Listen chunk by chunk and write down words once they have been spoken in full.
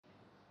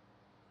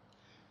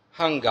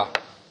Hunger.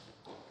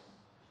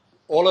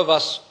 All of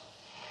us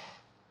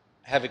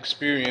have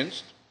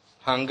experienced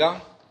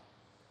hunger,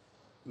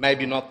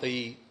 maybe not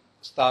the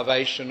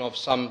starvation of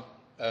some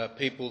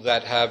people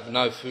that have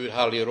no food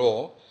hardly at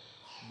all,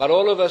 but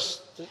all of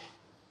us,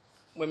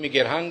 when we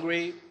get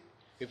hungry,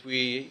 if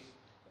we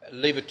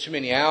leave it too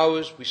many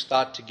hours, we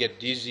start to get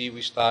dizzy,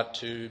 we start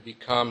to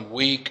become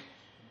weak,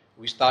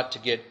 we start to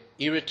get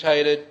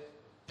irritated,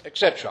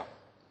 etc.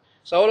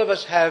 So all of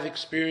us have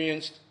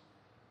experienced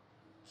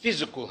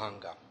physical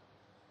hunger.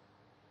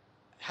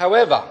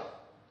 However,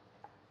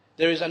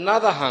 there is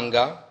another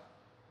hunger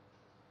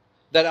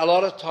that a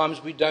lot of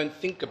times we don't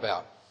think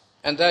about,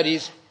 and that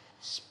is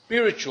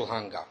spiritual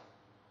hunger.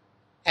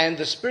 And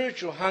the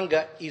spiritual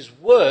hunger is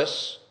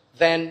worse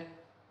than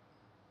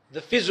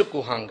the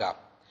physical hunger.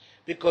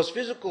 Because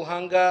physical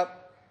hunger,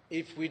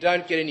 if we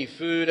don't get any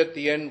food at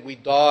the end, we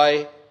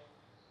die.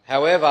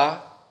 However,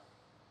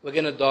 we're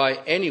going to die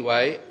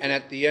anyway, and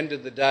at the end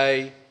of the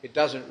day, it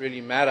doesn't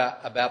really matter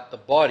about the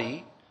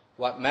body.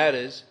 What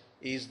matters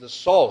is the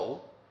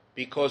soul,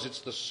 because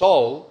it's the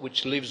soul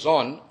which lives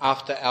on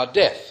after our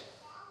death.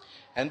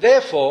 And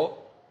therefore,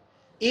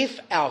 if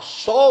our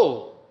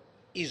soul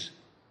is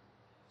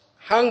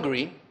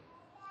hungry,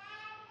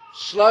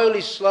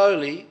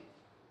 slowly,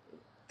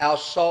 our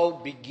soul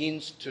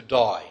begins to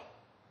die.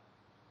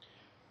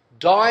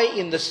 Die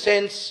in the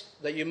sense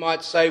that you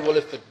might say, well,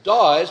 if it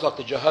dies, like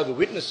the Jehovah's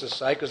Witnesses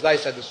say, because they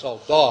say the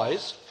soul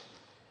dies,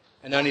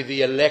 and only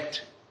the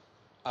elect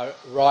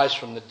rise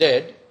from the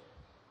dead.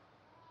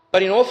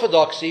 But in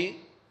orthodoxy,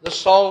 the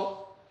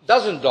soul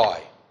doesn't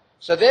die.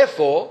 So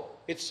therefore,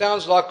 it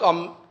sounds like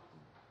I'm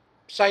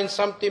saying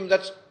something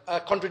that's a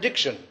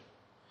contradiction.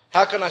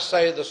 How can I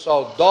say the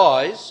soul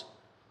dies,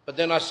 but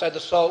then I say the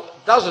soul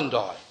doesn't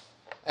die?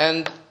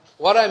 And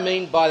what I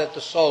mean by that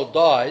the soul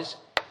dies,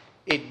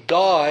 it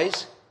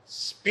dies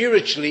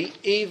spiritually,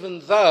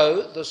 even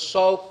though the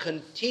soul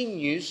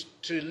continues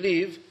to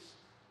live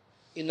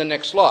in the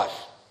next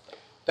life.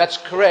 That's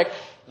correct.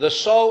 The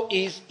soul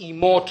is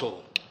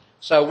immortal.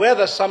 So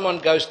whether someone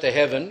goes to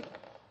heaven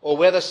or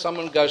whether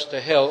someone goes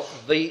to hell,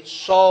 the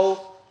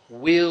soul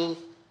will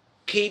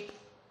keep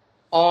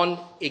on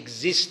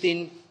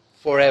existing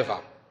forever.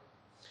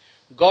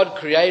 God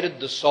created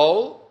the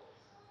soul,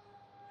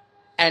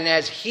 and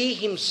as He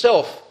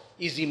Himself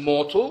is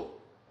immortal,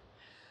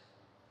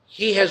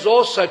 He has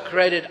also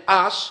created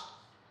us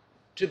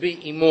to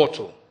be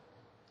immortal.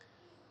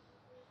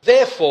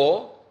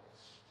 Therefore,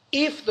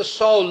 if the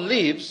soul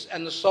lives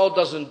and the soul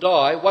doesn't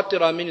die, what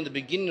did I mean in the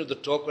beginning of the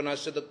talk when I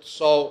said that the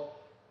soul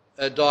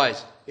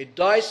dies? It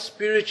dies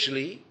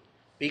spiritually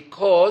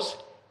because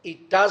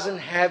it doesn't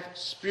have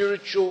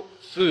spiritual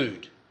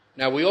food.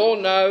 Now, we all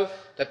know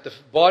that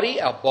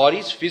our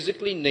bodies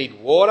physically need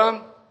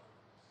water,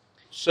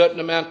 certain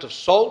amount of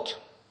salt,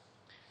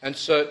 and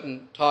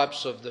certain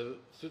types of the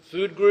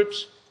food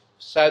groups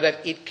so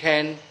that it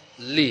can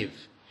live.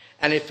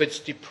 And if it's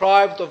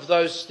deprived of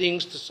those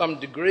things to some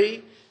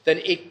degree, then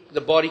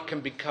the body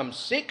can become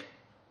sick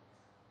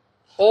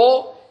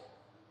or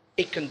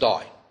it can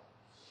die.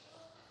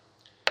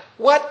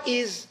 What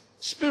is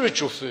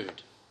spiritual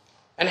food?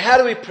 And how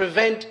do we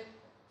prevent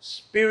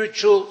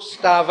spiritual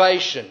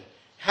starvation?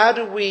 How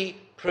do we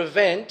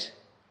prevent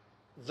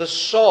the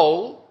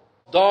soul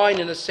dying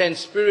in a sense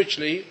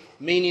spiritually,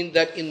 meaning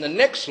that in the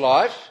next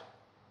life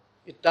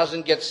it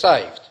doesn't get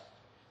saved?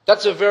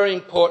 That's a very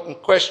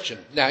important question.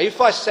 Now,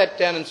 if I sat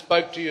down and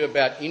spoke to you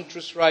about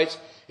interest rates,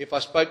 if I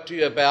spoke to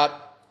you about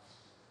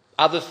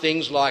other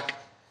things like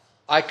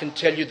I can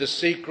tell you the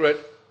secret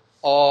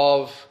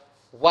of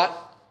what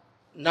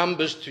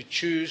numbers to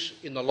choose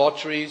in the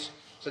lotteries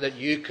so that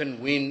you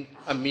can win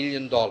 $1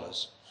 million,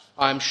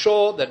 I'm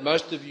sure that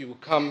most of you will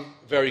come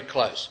very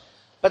close.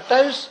 But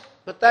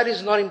that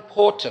is not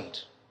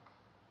important.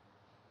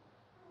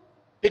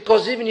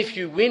 Because even if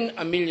you win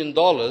 $1 million,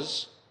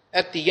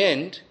 at the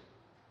end,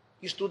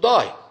 you still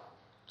die.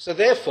 So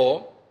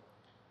therefore,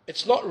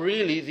 it's not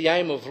really the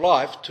aim of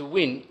life to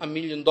win $1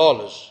 million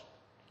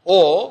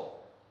or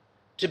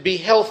to be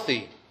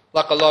healthy,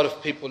 like a lot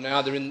of people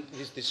now. They're in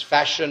this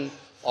fashion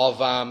of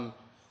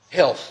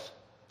health.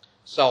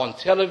 So on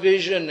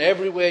television,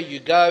 everywhere you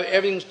go,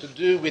 everything's to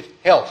do with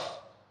health.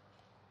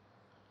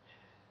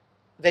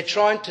 They're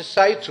trying to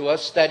say to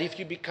us that if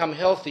you become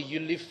healthy, you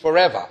live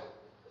forever.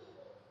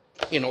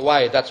 In a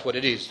way, that's what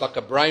it is, like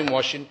a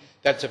brainwashing.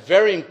 That's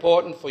very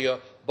important for your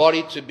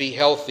body to be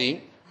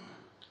healthy.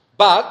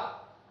 But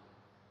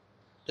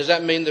does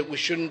that mean that we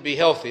shouldn't be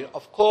healthy?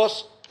 Of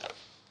course,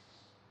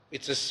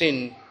 it's a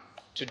sin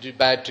to do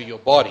bad to your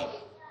body.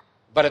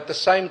 But at the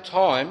same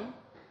time,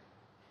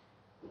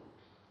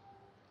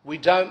 we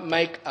don't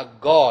make a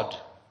god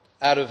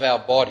out of our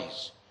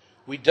bodies.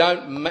 We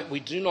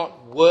do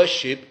not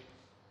worship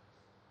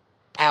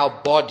our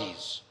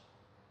bodies.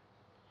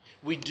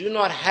 We do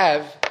not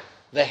have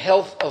the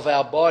health of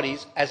our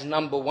bodies as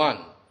number one.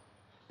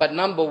 But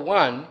number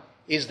one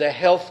is the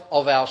health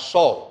of our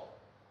soul.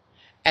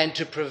 And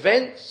to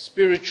prevent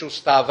spiritual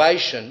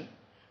starvation,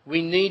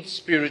 we need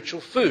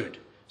spiritual food.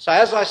 So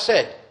as I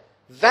said,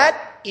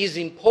 that is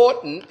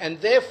important, and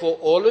therefore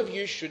all of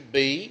you should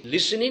be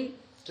listening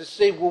to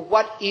see, well,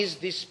 what is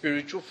this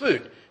spiritual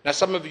food? Now,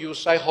 some of you will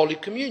say Holy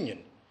Communion,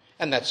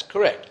 and that's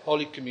correct.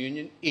 Holy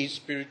Communion is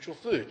spiritual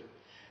food.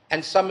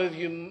 And some of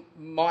you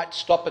might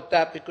stop at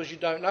that because you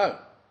don't know.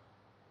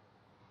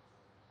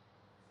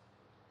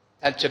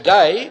 And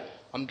today,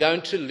 I'm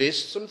going to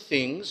list some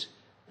things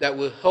that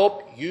will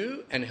help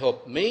you and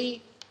help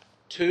me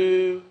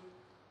to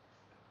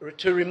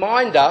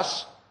remind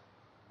us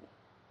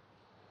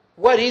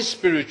what is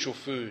spiritual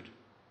food.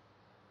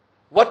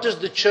 What does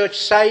the church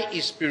say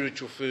is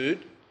spiritual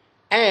food?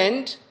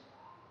 And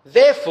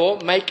therefore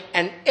make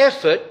an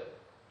effort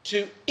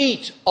to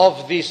eat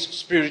of this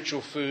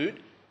spiritual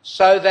food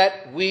so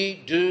that we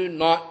do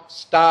not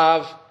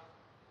starve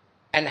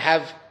and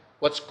have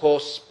what's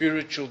called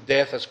spiritual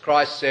death, as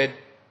Christ said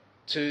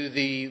to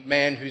the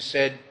man who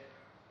said,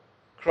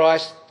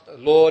 Christ,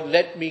 Lord,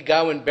 let me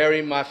go and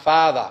bury my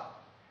father.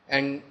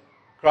 And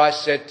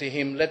Christ said to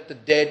him, let the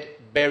dead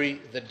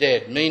bury the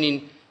dead,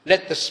 meaning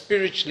let the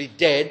spiritually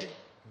dead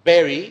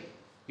bury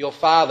your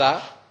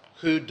father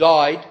who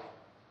died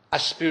a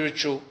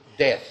spiritual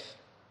death.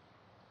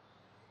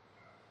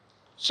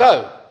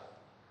 So,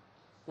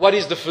 what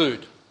is the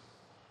food?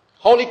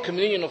 Holy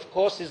Communion, of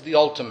course, is the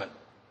ultimate.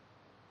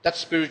 That's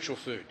spiritual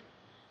food.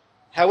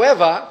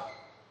 However,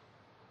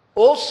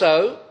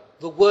 also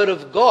the Word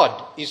of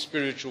God is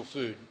spiritual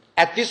food.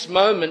 At this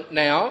moment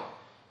now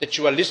that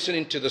you are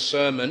listening to the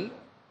sermon,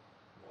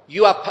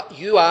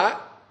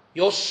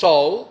 your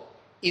soul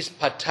is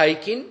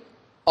partaking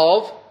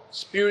of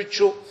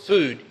spiritual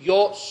food.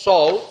 Your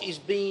soul is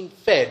being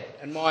fed,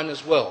 and mine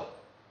as well.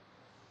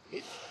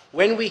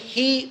 When we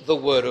hear the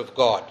Word of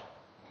God,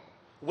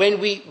 when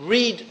we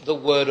read the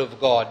Word of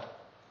God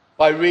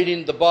by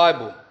reading the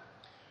Bible,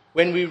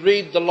 when we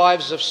read the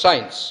lives of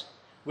saints,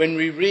 when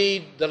we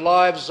read the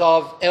lives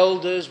of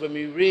elders, when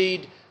we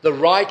read the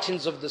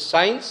writings of the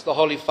saints, the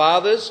Holy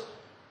Fathers,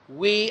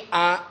 we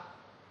are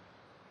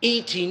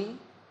eating.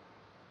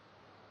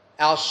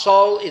 Our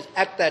soul is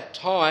at that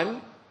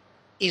time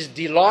is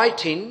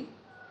delighting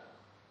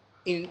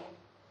in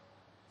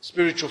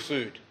spiritual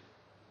food.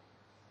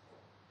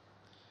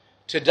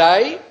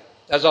 Today,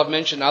 as I've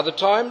mentioned other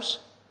times,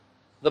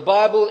 the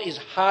Bible is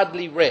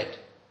hardly read.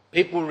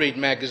 People read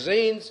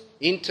magazines,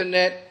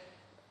 internet,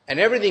 and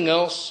everything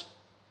else.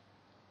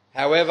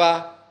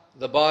 However,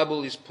 the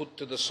Bible is put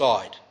to the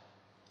side.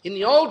 In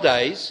the old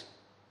days,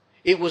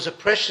 it was a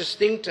precious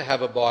thing to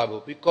have a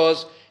Bible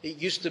because it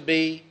used to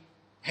be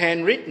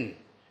handwritten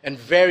and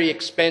very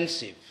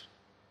expensive.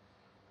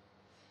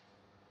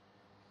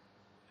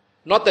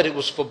 Not that it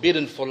was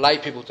forbidden for lay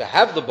people to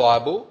have the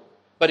Bible,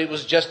 but it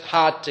was just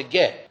hard to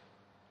get.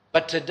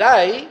 But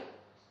today,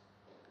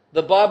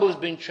 the Bible has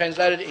been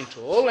translated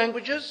into all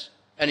languages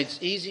and it's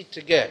easy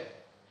to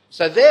get.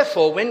 So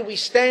therefore, when we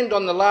stand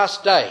on the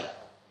last day,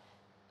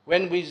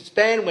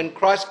 when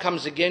Christ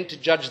comes again to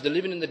judge the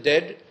living and the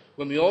dead,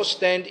 when we all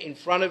stand in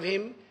front of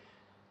him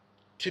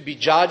to be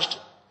judged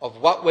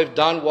of what we've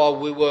done while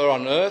we were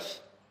on earth,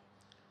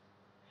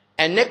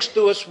 and next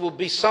to us will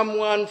be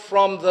someone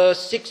from the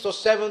 6th or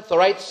 7th or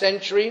 8th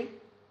century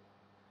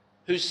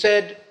who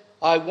said,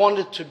 I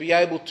wanted to be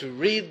able to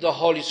read the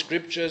Holy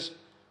Scriptures,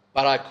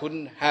 but I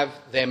couldn't have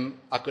them.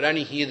 I could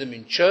only hear them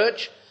in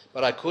church,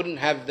 but I couldn't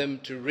have them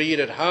to read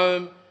at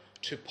home,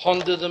 to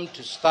ponder them,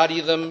 to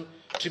study them,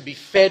 to be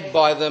fed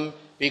by them,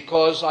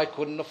 because I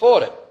couldn't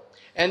afford it.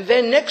 And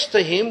then next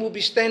to him will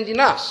be standing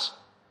us.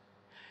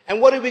 And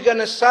what are we going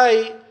to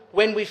say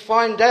when we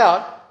find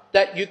out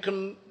that you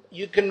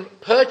can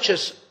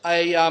purchase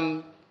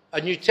a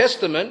New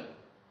Testament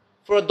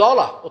for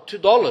 $1 or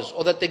 $2,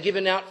 or that they're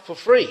given out for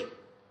free?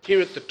 Here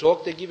at the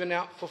talk, they're given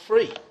out for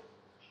free.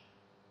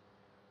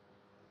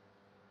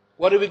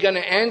 What are we going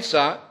to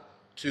answer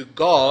to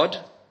God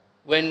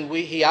when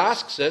he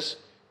asks us,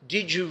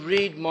 did you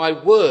read my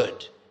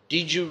word?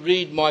 Did you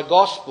read my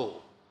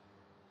gospel?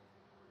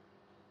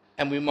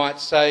 And we might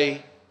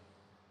say,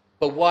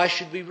 but why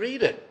should we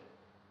read it?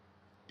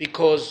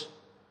 Because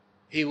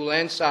he will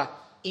answer,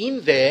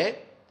 in there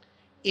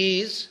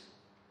is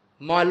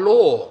my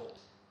law,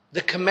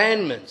 the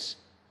commandments.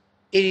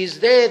 It is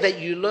there that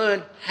you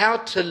learn how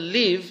to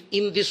live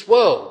in this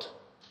world.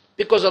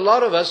 Because a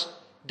lot of us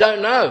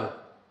don't know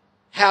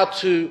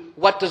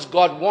what does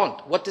God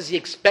want? What does he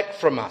expect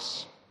from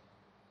us?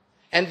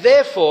 And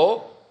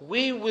therefore,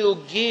 we will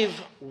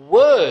give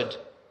word.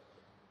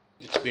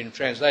 It's been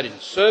translated in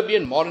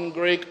Serbian, modern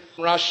Greek,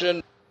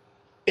 Russian.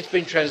 It's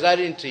been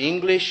translated into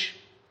English.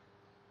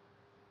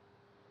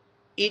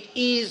 It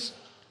is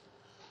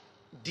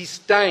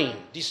disdain.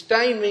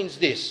 Disdain means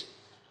this.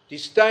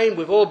 Disdain,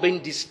 we've all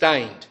been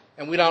disdained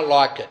and we don't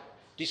like it.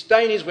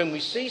 Disdain is when we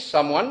see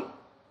someone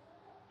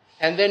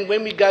and then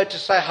when we go to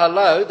say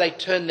hello, they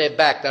turn their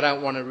back. They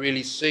don't want to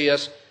really see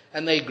us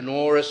and they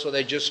ignore us or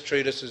they just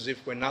treat us as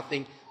if we're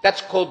nothing.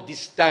 That's called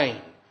disdain.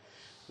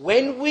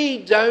 When we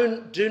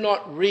do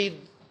not read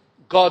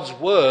God's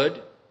word,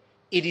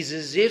 it is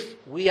as if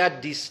we are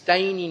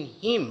disdaining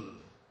him.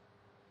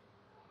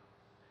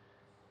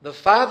 the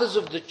fathers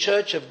of the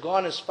church have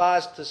gone as far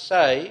as to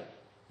say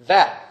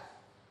that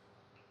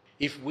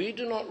if we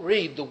do not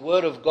read the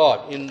Word of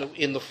God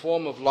in the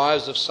form of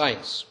lives of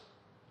saints,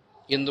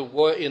 in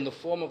the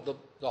form of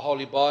the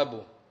Holy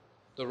Bible,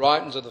 the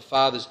writings of the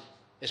fathers,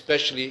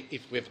 especially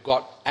if we've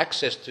got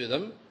access to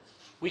them,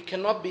 we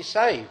cannot be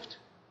saved.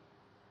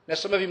 Now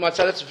some of you might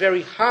say that's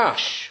very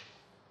harsh.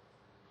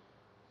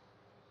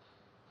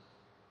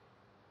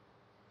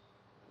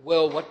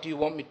 Well, what do you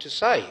want me to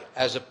say?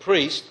 As a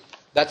priest,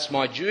 that's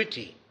my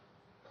duty.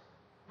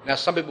 Now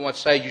some people might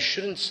say you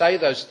shouldn't say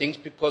those things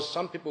because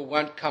some people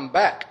won't come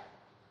back.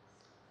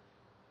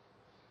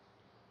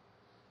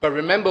 But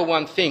remember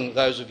one thing,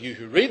 those of you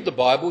who read the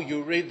Bible,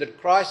 you read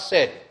that Christ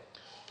said,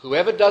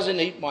 "Whoever doesn't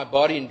eat my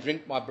body and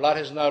drink my blood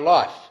has no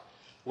life."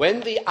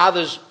 When the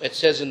others, it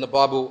says in the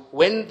Bible,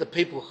 when the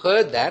people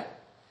heard that,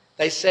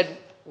 they said,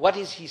 "What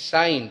is he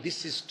saying?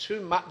 This is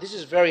too much. This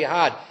is very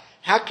hard.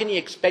 How can he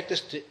expect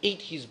us to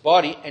eat his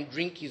body and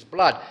drink his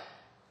blood?"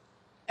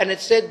 And it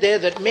said there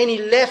that many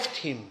left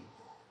him.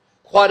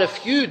 Quite a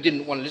few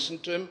didn't want to listen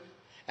to him.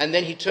 And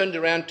then he turned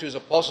around to his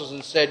apostles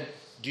and said,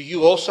 "Do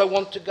you also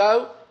want to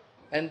go?"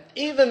 And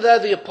even though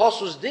the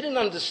apostles didn't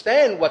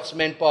understand what's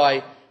meant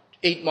by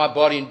eat my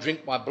body and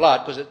drink my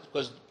blood,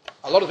 because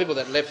a lot of people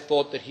that left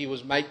thought that he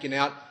was making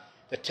out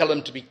to tell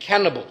them to be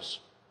cannibals,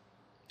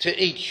 to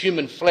eat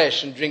human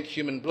flesh and drink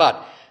human blood.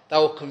 They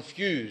were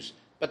confused.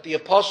 But the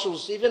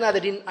apostles, even though they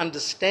didn't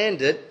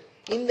understand it,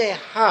 in their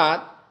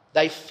heart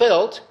they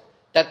felt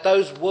that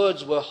those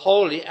words were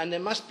holy and there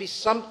must be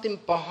something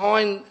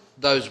behind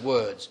those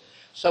words.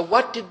 So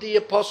what did the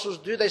apostles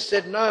do? They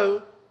said,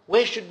 "No,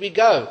 where should we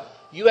go?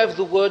 You have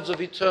the words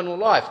of eternal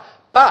life."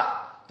 But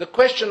the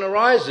question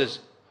arises,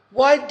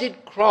 why did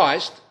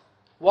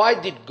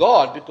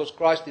God, because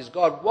Christ is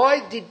God, why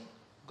did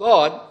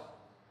God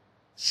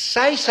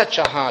say such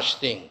a harsh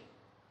thing?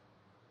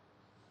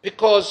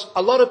 Because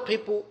a lot of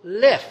people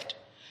left.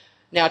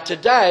 Now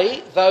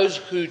today, those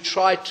who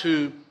try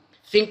to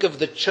think of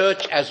the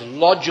church as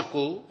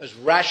logical, as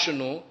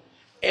rational,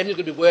 everything's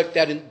going to be worked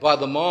out by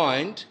the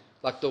mind,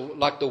 like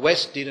the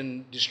West did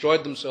and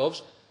destroyed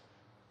themselves,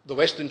 the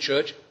Western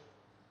church,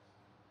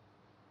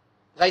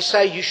 they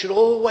say you should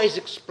always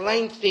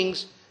explain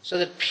things so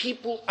that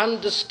people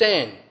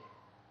understand.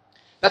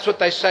 That's what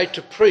they say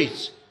to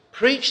priests.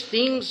 Preach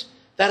things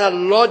that are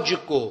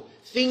logical,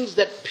 things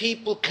that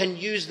people can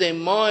use their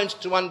minds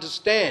to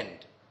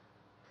understand.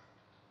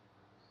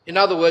 In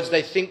other words,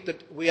 they think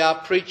that we are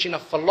preaching a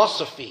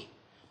philosophy,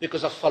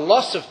 because a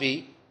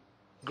philosophy,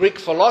 Greek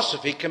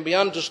philosophy, can be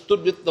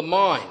understood with the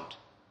mind.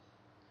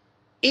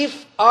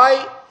 If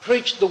I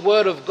preach the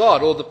Word of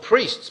God, or the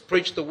priests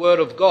preach the Word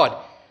of God,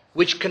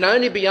 which can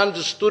only be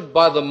understood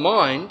by the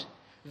mind,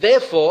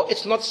 therefore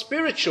it's not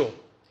spiritual.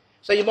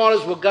 So you might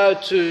as well go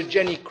to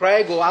Jenny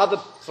Craig or other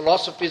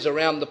philosophies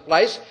around the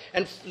place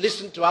and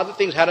listen to other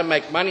things, how to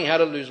make money, how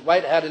to lose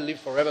weight, how to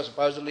live forever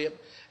supposedly,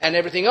 and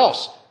everything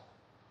else.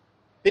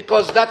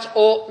 Because that's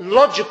all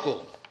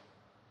logical.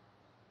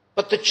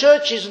 But the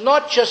church is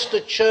not just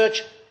a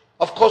church,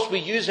 of course we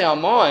use our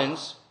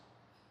minds,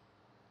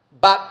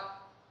 but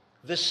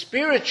the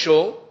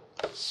spiritual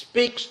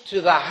speaks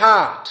to the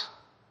heart.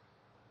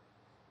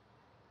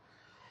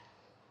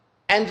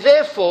 And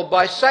therefore,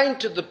 by saying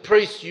to the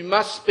priests, you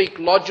must speak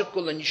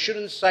logical and you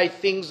shouldn't say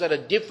things that are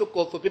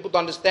difficult for people to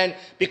understand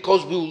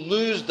because we'll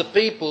lose the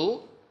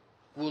people,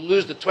 we'll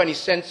lose the 20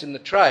 cents in the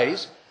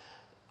trays,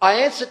 I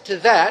answered to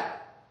that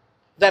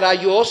are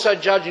you also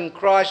judging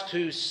Christ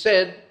who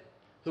said,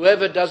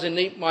 whoever doesn't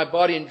eat my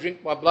body and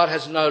drink my blood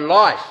has no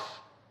life?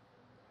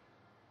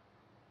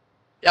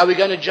 Are we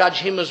going to judge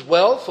him as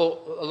well for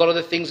a lot of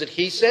the things that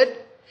he said?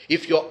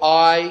 If your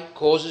eye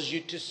causes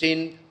you to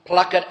sin,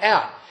 pluck it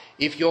out.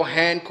 If your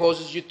hand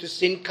causes you to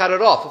sin, cut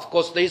it off. Of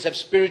course, these have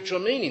spiritual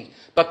meanings.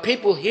 But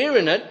people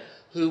hearing it,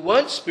 who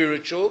weren't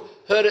spiritual,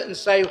 heard it and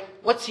say,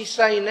 what's he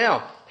saying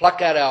now?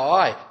 Pluck out our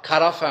eye,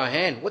 cut off our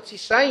hand. What's he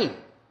saying?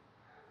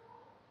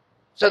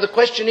 So the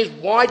question is,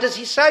 why does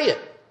he say it?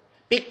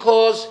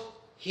 Because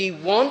he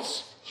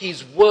wants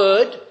his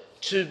word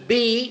to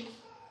be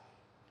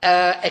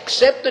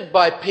accepted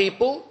by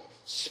people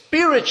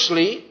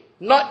spiritually,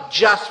 not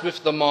just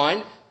with the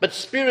mind, but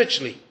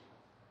spiritually.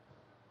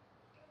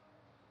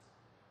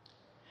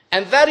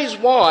 And that is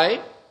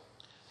why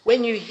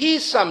when you hear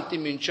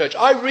something in church,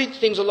 I read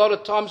things a lot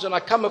of times and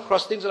I come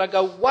across things and I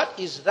go, what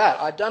is that?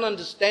 I don't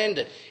understand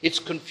it. It's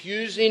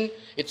confusing,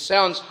 it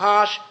sounds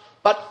harsh,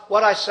 but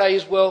what I say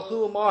is, well,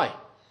 who am I?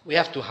 We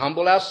have to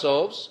humble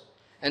ourselves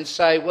and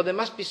say, well, there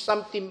must be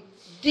something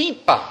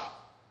deeper.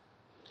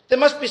 There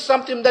must be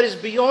something that is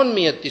beyond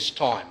me at this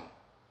time.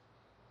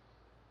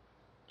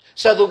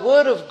 So the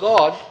Word of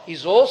God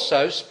is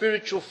also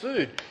spiritual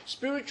food.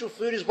 Spiritual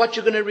food is what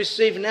you're going to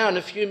receive now in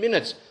a few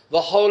minutes. The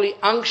holy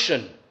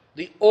unction,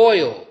 the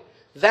oil.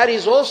 That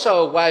is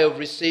also a way of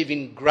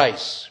receiving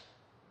grace.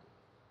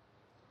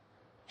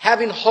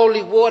 Having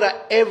holy water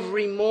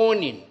every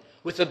morning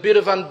with a bit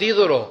of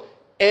andidoro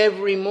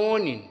every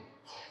morning.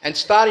 And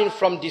starting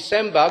from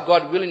December,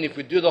 God willing, if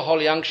we do the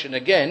holy unction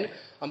again,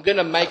 I'm going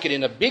to make it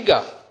in a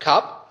bigger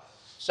cup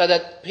so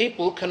that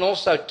people can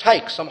also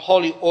take some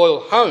holy oil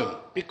home.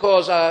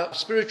 Because a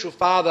spiritual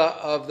father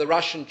of the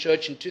Russian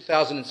church in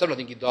 2007, I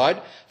think he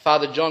died,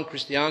 Father John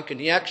Christiankin,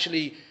 he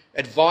actually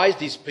advised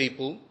these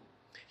people.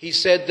 He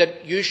said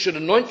that you should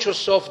anoint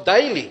yourself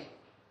daily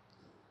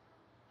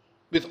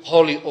with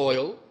holy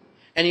oil.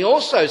 And he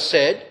also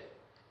said,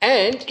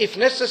 and if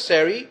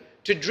necessary,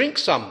 to drink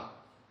some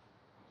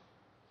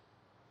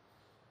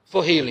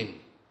for healing.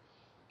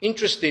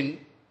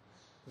 Interesting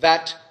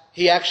that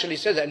he actually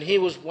said that. And he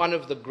was one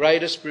of the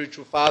greatest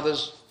spiritual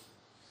fathers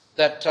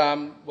that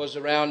was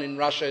around in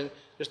Russia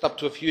just up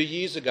to a few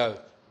years ago.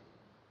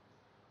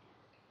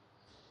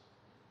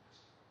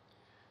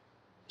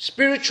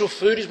 Spiritual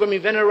food is when we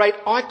venerate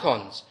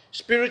icons.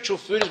 Spiritual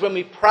food is when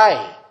we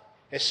pray.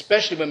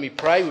 Especially when we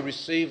pray, we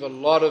receive a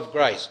lot of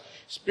grace.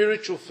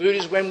 Spiritual food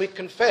is when we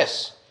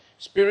confess.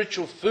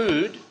 Spiritual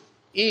food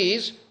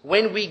is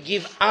when we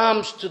give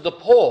alms to the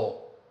poor.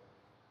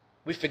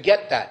 We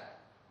forget that.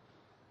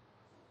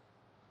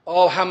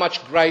 Oh, how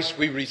much grace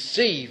we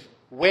receive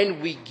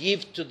when we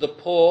give to the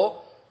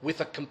poor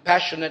with a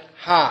compassionate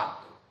heart,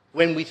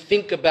 when we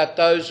think about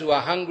those who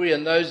are hungry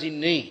and those in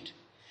need.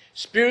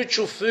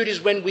 Spiritual food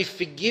is when we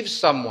forgive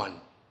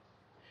someone.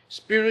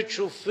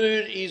 Spiritual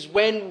food is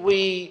when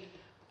we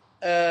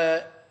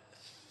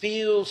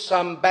feel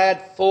some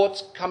bad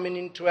thoughts coming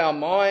into our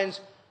minds.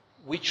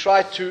 We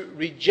try to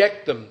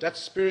reject them. That's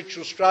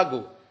spiritual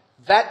struggle.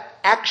 That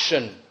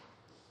action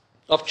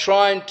of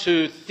trying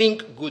to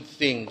think good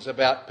things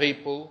about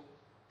people,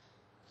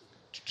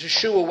 to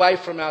shoo away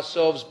from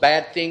ourselves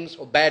bad things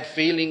or bad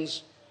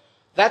feelings,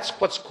 that's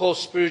what's called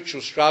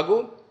spiritual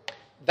struggle.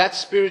 That's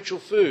spiritual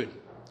food.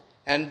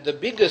 And the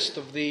biggest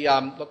of the,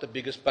 not the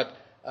biggest, but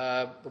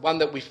the one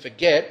that we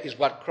forget is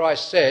what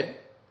Christ said,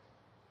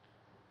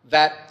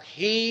 that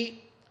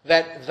he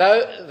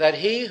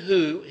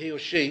or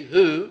she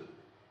who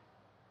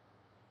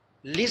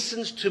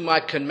listens to my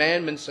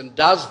commandments and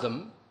does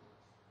them,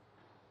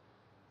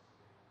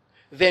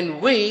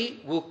 then we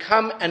will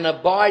come and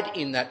abide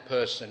in that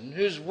person.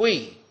 Who's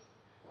we?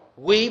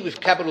 We, with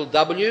capital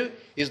W,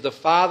 is the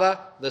Father,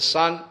 the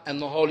Son,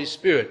 and the Holy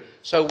Spirit.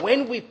 So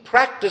when we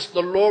practice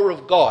the law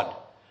of God,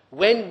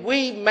 when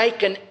we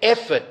make an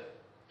effort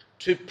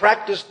to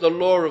practice the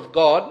law of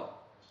God,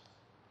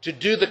 to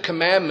do the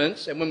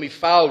commandments, and when we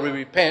fail, we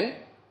repent,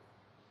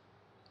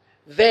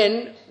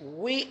 then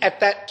we at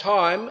that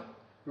time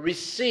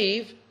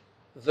receive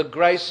the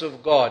grace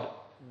of God.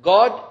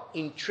 God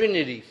in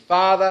Trinity,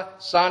 Father,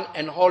 Son,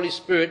 and Holy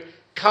Spirit,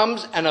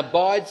 comes and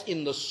abides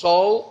in the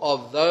soul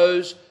of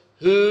those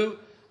who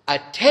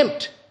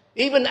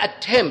even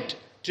attempt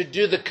to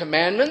do the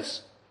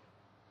commandments.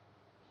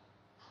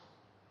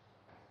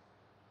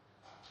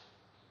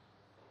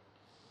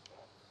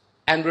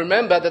 And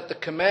remember that the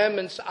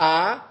commandments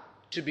are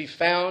to be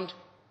found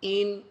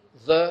in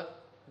the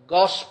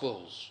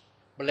Gospels.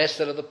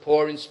 Blessed are the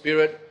poor in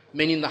spirit,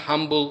 meaning the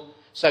humble.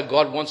 So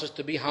God wants us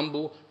to be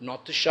humble,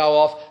 not to show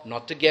off,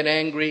 not to get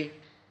angry.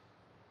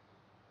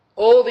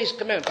 All these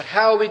commandments. But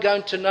how are we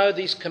going to know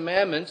these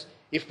commandments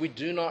if we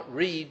do not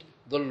read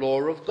the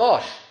law of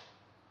God?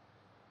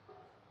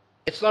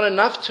 It's not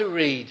enough to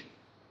read,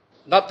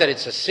 not that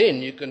it's a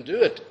sin, you can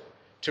do it,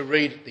 to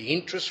read the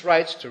interest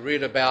rates, to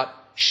read about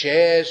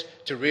shares,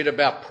 to read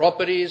about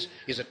properties.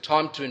 Is it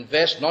time to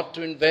invest, not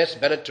to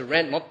invest, better to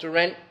rent, not to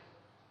rent?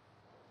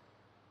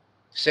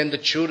 Send the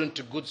children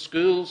to good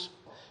schools.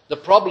 The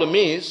problem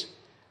is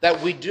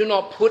that we do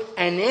not put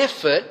an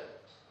effort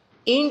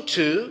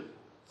into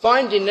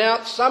finding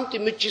out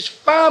something which is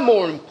far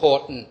more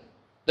important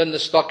than the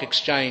stock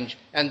exchange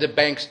and the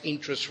bank's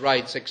interest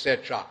rates,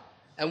 etc.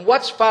 And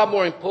what's far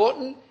more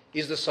important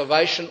is the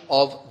salvation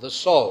of the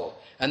soul.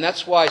 And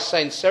that's why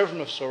Saint Seraphim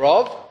of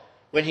Sarov,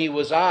 when he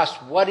was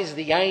asked what is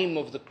the aim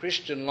of the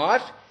Christian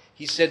life,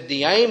 he said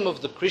the aim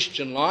of the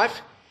Christian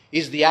life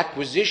is the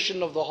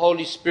acquisition of the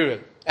Holy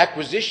Spirit.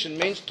 Acquisition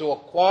means to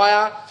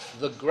acquire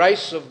the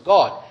grace of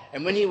God.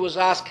 And when he was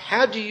asked,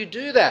 how do you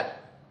do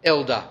that,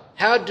 elder?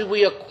 How do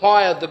we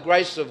acquire the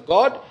grace of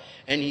God?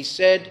 And he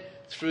said,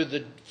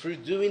 through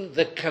doing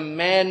the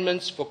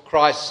commandments for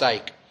Christ's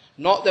sake.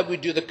 Not that we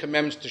do the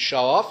commandments to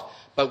show off,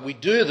 but we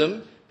do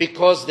them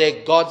because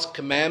they're God's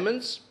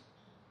commandments.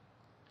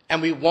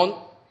 And we want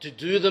to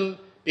do them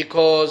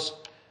because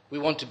we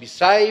want to be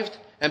saved,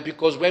 and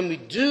because when we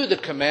do the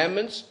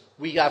commandments,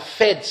 we are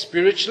fed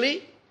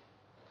spiritually,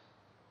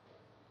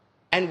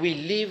 and we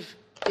live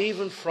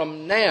even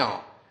from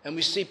now. And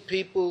we see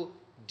people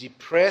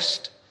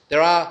depressed.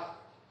 There are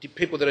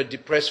people that are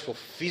depressed for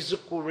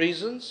physical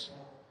reasons.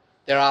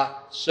 There are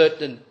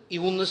certain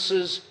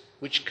illnesses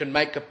which can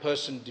make a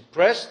person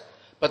depressed,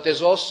 but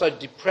there's also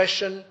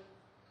depression,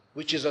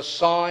 which is a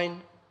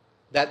sign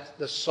that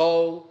the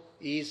soul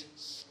is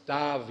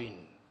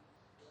starving,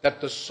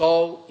 that the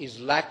soul is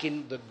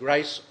lacking the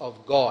grace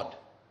of God.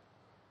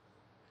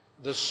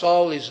 The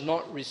soul is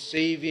not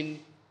receiving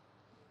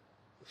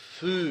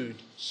food,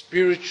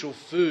 spiritual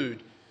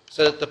food,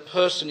 so that the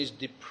person is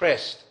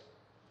depressed.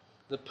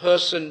 The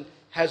person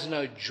has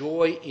no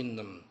joy in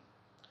them.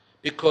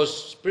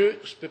 because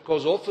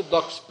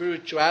Orthodox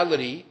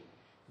spirituality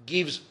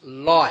gives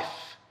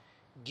life,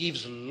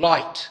 gives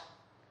light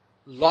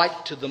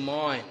to the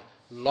mind,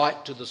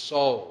 light to the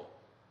soul.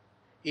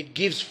 It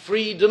gives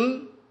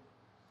freedom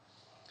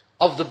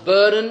of the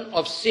burden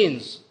of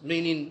sins,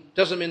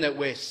 doesn't mean that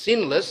we're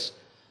sinless,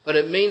 but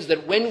it means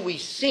that when we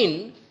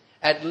sin,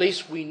 at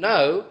least we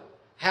know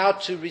how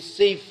to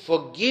receive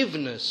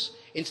forgiveness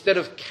instead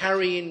of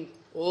carrying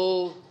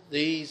all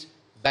these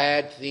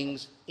bad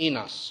things in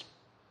us.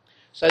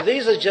 So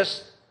these are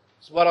just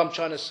what I'm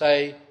trying to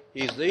say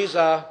is these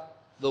are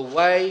the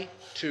way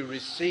to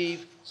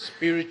receive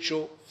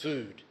spiritual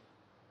food.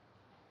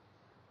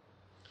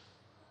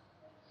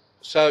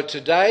 So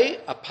today,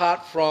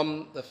 apart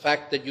from the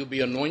fact that you'll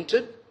be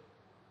anointed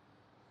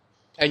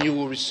and you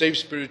will receive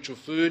spiritual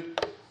food,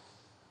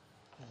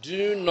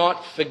 do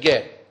not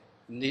forget,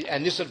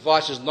 and this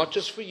advice is not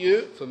just for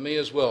you, for me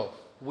as well,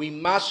 we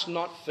must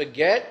not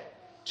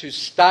forget to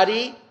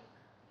study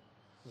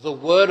the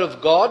Word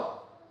of God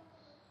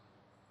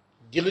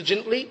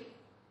diligently.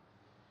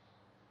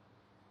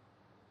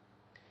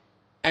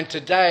 And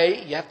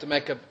today you have to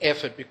make an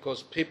effort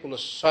because people are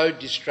so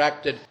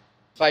distracted.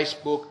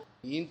 Facebook,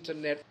 the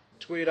internet,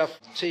 Twitter,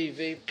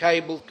 TV,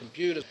 cable,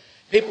 computers.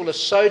 People are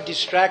so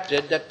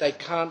distracted that they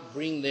can't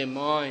bring their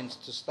minds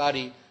to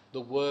study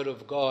the Word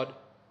of God.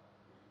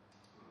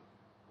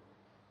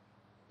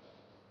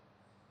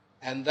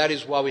 And that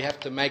is why we have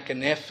to make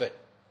an effort.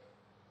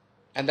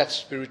 And that's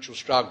spiritual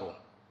struggle.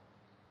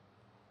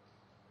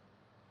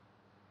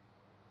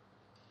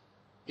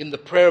 In the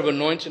prayer of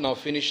anointing, I'll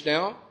finish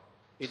now.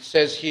 It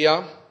says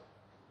here,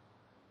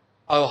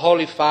 O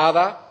Holy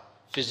Father,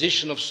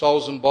 physician of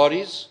souls and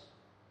bodies,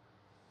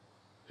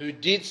 who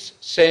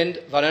didst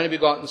send thine only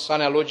begotten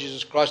Son, our Lord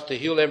Jesus Christ, to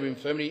heal every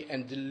infirmity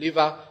and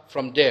deliver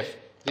from death.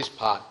 This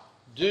part.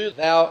 Do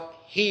thou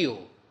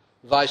heal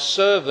thy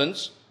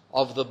servants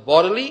of the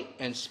bodily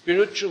and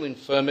spiritual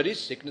infirmities,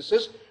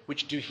 sicknesses,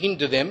 which do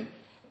hinder them.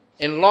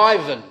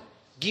 Enliven,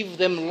 give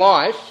them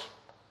life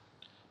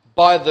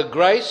by the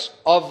grace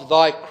of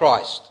thy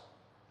Christ.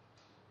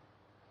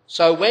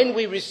 So when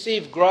we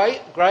receive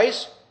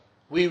grace,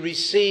 we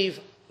receive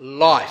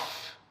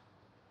life.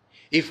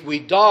 If we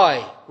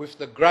die with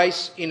the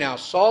grace in our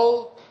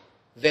soul,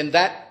 then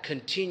that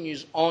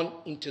continues on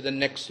into the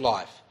next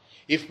life.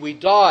 If we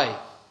die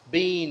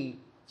being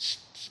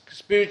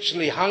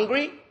spiritually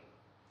hungry,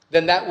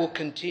 then that will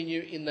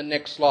continue in the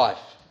next life.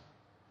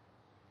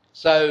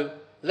 So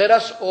let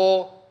us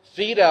all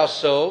feed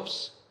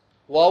ourselves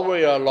while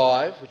we are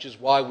alive, which is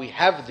why we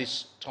have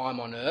this time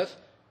on earth,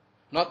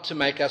 not to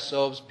make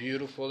ourselves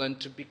beautiful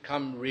and to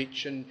become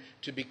rich and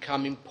to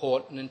become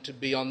important and to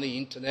be on the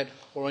internet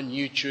or on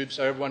YouTube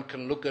so everyone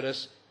can look at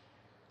us.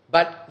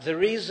 But the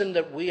reason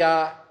that we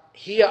are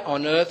here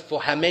on earth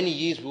for how many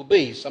years will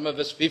be, some of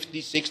us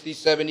 50, 60,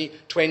 70,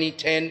 20,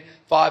 10,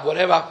 5,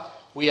 whatever,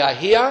 we are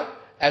here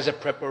as a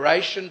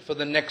preparation for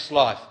the next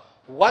life.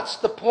 What's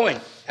the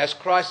point? As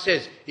Christ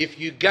says, if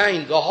you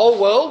gain the whole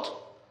world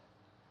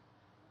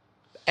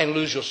and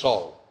lose your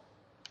soul.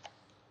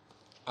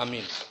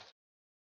 Amen.